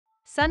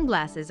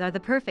Sunglasses are the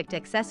perfect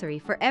accessory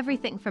for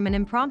everything from an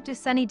impromptu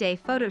sunny day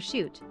photo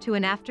shoot to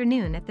an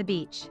afternoon at the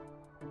beach.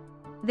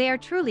 They are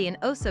truly an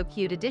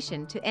oh-so-cute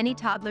addition to any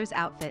toddler's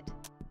outfit.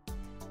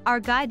 Our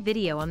guide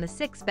video on the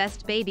 6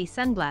 best baby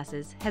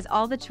sunglasses has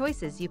all the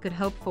choices you could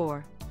hope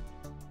for.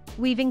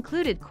 We've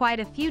included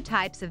quite a few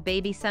types of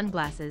baby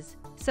sunglasses,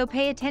 so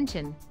pay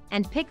attention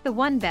and pick the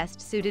one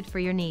best suited for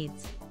your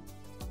needs.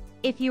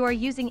 If you are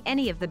using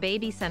any of the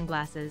baby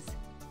sunglasses,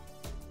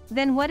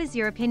 then what is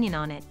your opinion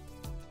on it?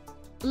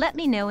 Let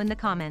me know in the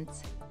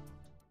comments.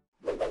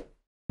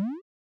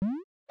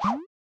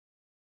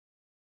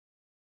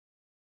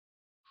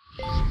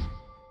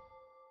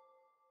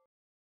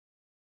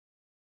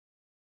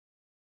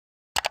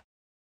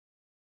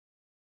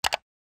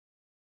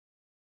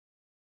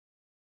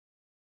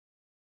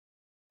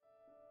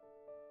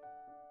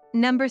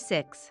 Number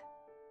 6.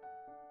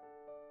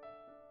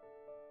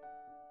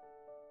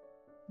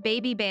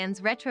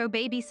 BANZ Retro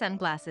Baby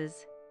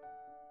Sunglasses.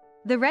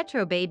 The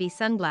Retro Baby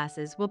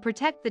Sunglasses will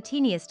protect the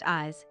teeniest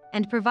eyes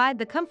and provide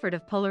the comfort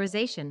of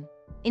polarization,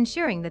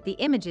 ensuring that the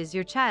images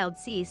your child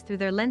sees through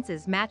their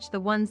lenses match the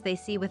ones they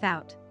see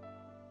without.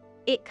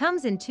 It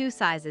comes in 2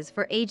 sizes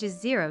for ages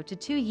 0 to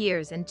 2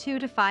 years and 2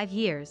 to 5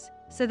 years,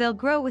 so they'll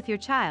grow with your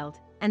child,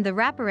 and the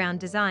wraparound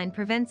design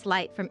prevents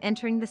light from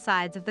entering the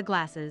sides of the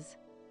glasses.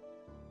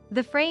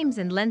 The frames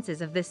and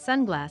lenses of this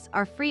sunglass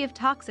are free of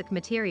toxic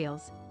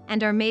materials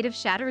and are made of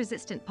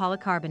shatter-resistant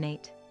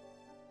polycarbonate.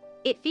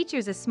 It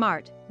features a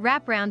smart,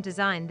 wraparound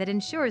design that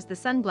ensures the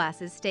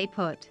sunglasses stay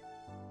put.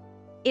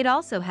 It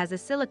also has a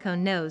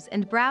silicone nose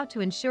and brow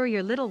to ensure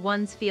your little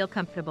ones feel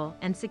comfortable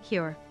and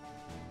secure.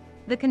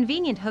 The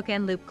convenient hook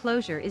and loop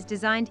closure is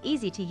designed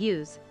easy to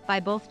use by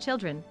both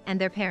children and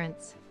their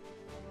parents.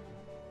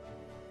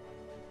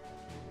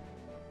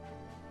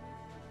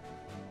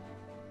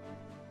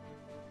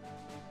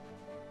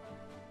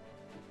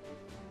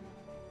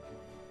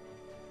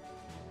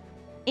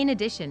 In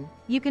addition,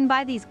 you can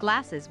buy these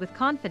glasses with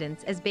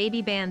confidence as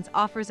BANZ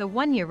offers a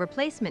 1-year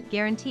replacement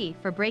guarantee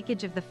for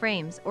breakage of the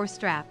frames or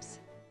straps.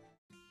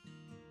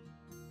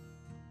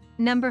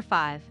 Number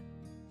 5.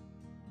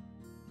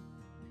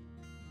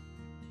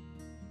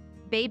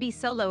 Baby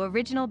Solo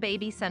Original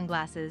Baby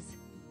Sunglasses.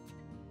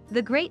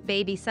 The great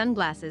baby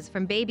sunglasses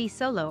from Baby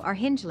Solo are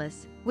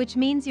hingeless, which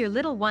means your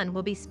little one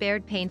will be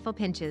spared painful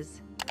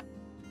pinches.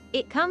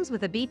 It comes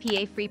with a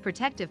BPA-free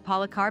protective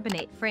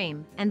polycarbonate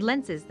frame and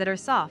lenses that are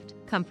soft,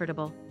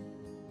 comfortable.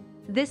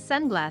 This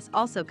sunglass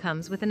also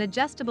comes with an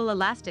adjustable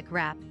elastic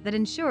wrap that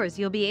ensures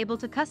you'll be able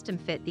to custom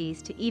fit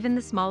these to even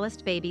the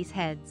smallest babies'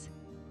 heads.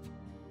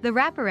 The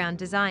wraparound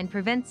design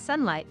prevents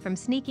sunlight from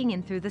sneaking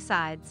in through the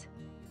sides.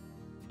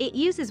 It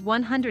uses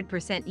 100%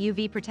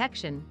 UV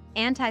protection,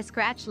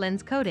 anti-scratch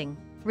lens coating,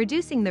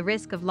 reducing the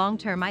risk of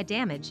long-term eye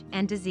damage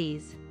and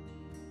disease.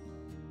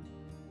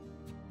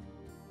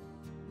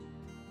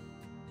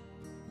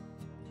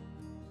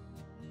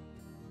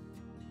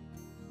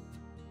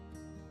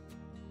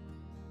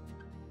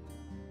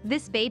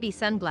 This baby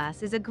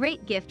sunglass is a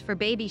great gift for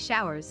baby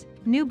showers,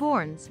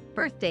 newborns,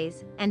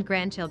 birthdays, and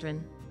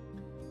grandchildren.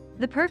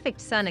 The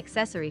perfect sun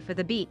accessory for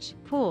the beach,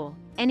 pool,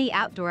 any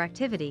outdoor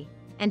activity,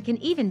 and can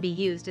even be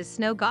used as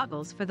snow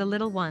goggles for the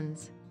little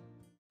ones.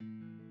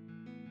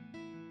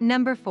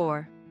 Number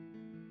 4.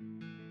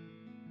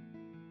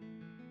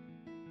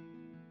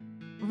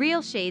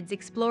 Real Shades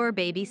Explorer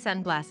Baby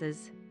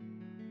Sunglasses.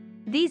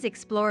 These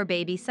Explorer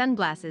Baby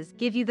sunglasses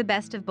give you the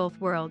best of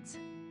both worlds.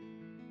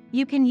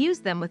 You can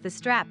use them with the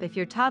strap if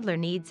your toddler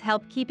needs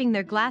help keeping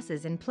their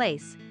glasses in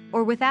place,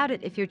 or without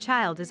it if your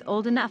child is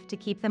old enough to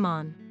keep them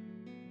on.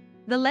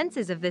 The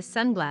lenses of this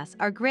sunglass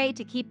are gray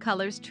to keep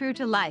colors true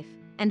to life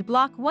and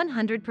block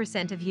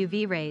 100% of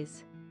UV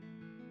rays.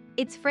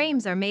 Its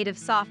frames are made of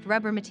soft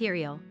rubber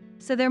material,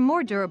 so they're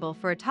more durable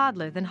for a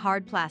toddler than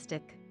hard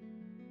plastic.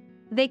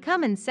 They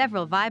come in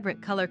several vibrant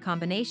color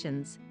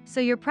combinations, so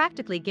you're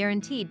practically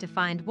guaranteed to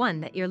find one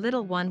that your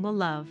little one will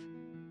love.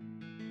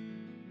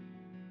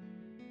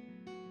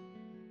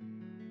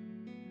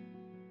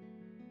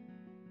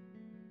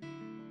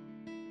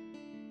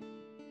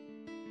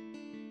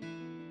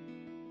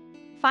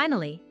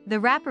 Finally, the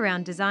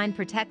wraparound design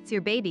protects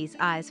your baby's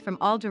eyes from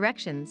all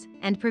directions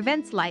and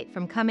prevents light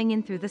from coming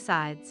in through the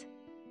sides.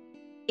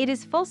 It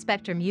is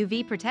full-spectrum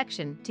UV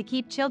protection to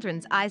keep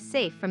children's eyes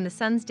safe from the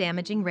sun's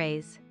damaging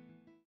rays.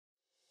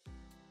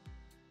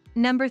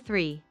 Number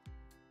 3.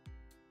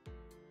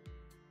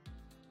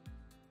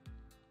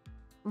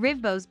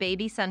 Rivbos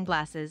Baby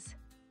Sunglasses.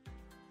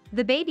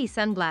 The baby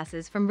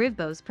sunglasses from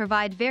Rivbos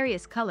provide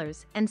various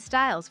colors and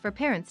styles for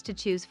parents to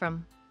choose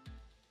from.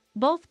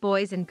 Both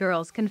boys and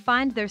girls can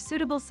find their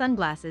suitable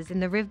sunglasses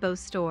in the Rivbos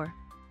store.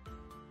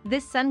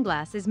 This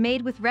sunglass is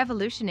made with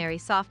revolutionary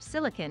soft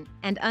silicone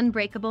and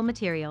unbreakable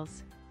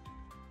materials.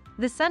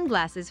 The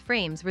sunglasses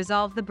frames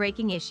resolve the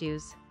breaking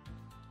issues.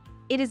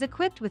 It is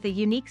equipped with a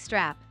unique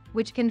strap,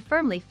 which can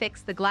firmly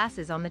fix the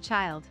glasses on the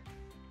child.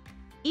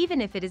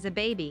 Even if it is a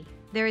baby,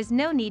 there is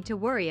no need to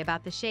worry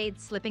about the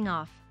shades slipping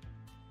off.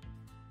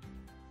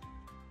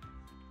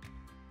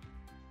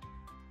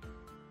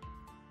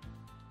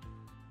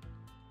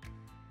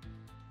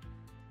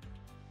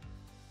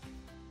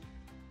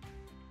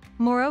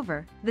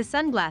 Moreover, the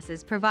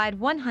sunglasses provide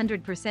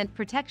 100%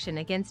 protection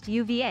against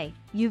UVA,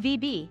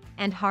 UVB,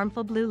 and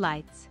harmful blue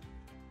lights.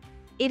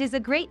 It is a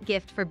great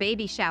gift for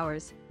baby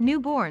showers,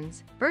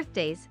 newborns,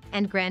 birthdays,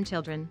 and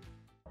grandchildren.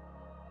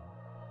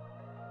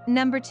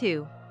 Number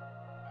 2.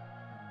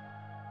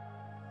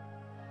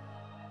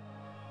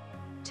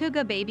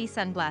 Tuga Baby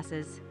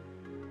Sunglasses.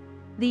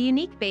 The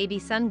unique baby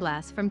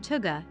sunglass from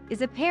Tuga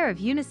is a pair of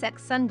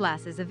unisex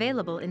sunglasses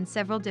available in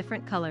several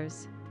different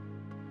colors.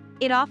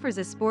 It offers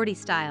a sporty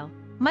style,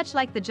 much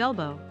like the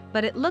Julbo,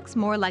 but it looks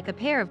more like a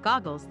pair of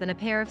goggles than a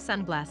pair of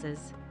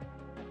sunglasses.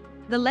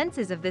 The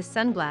lenses of this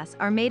sunglass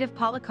are made of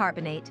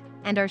polycarbonate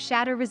and are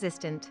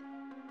shatter-resistant.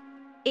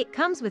 It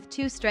comes with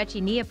 2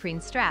 stretchy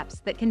neoprene straps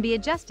that can be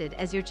adjusted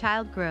as your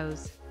child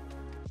grows.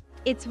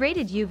 It's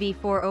rated UV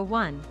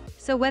 401,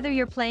 so whether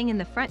you're playing in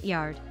the front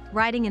yard,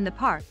 riding in the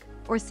park,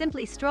 or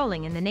simply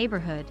strolling in the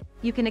neighborhood,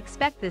 you can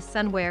expect this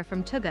sunwear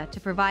from Tuga to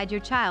provide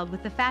your child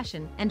with the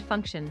fashion and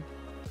function.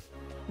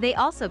 They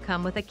also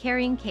come with a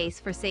carrying case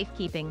for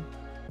safekeeping.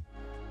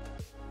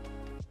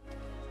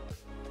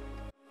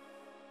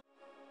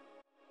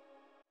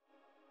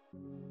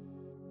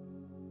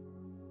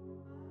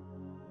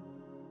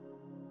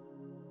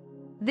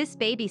 This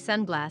baby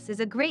sunglass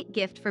is a great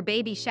gift for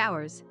baby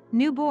showers,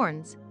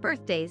 newborns,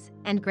 birthdays,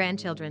 and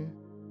grandchildren.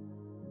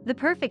 The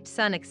perfect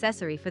sun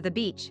accessory for the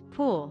beach,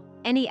 pool,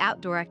 any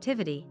outdoor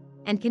activity,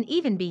 and can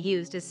even be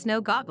used as snow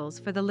goggles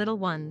for the little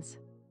ones.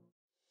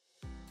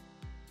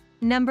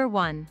 Number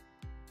 1.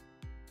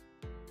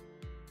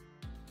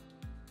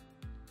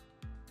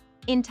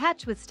 In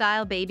Touch with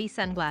Style Baby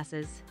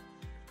Sunglasses.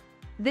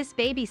 This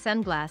baby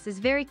sunglass is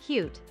very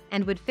cute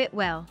and would fit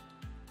well.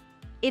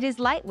 It is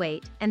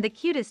lightweight and the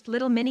cutest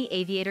little mini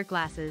aviator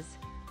glasses.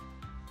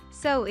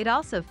 So it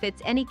also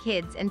fits any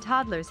kids and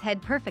toddlers'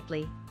 head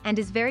perfectly and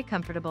is very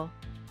comfortable.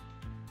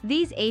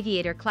 These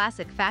aviator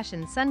classic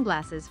fashion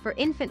sunglasses for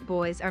infant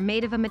boys are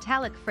made of a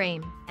metallic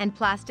frame and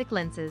plastic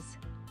lenses.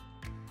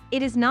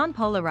 It is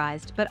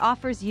non-polarized but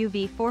offers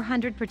UV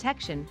 400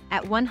 protection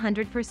at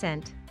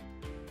 100%.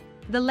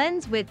 The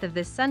lens width of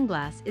this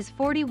sunglass is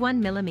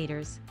 41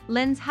 mm,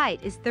 lens height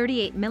is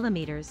 38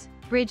 mm,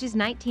 bridge is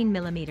 19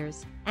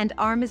 mm, and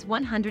arm is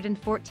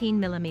 114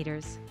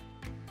 mm.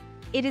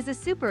 It is a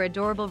super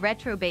adorable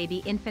retro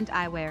baby infant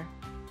eyewear.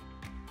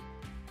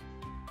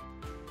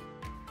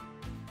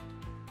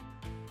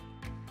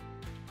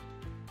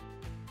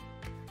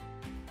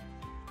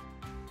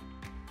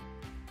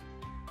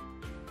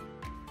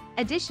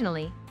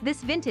 Additionally,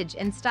 this vintage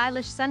and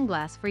stylish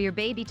sunglass for your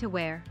baby to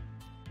wear.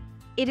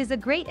 It is a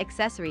great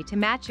accessory to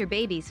match your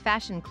baby's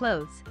fashion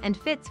clothes and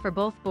fits for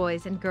both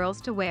boys and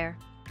girls to wear.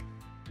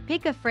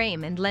 Pick a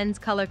frame and lens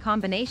color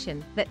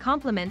combination that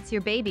complements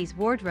your baby's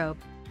wardrobe,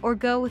 or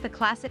go with a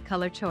classic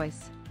color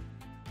choice.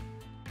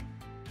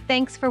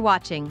 Thanks for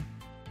watching.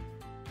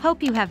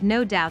 Hope you have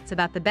no doubts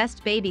about the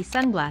best baby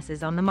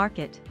sunglasses on the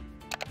market.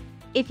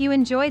 If you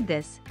enjoyed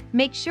this,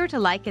 make sure to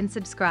like and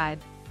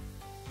subscribe.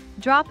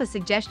 Drop a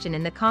suggestion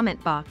in the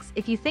comment box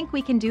if you think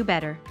we can do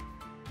better.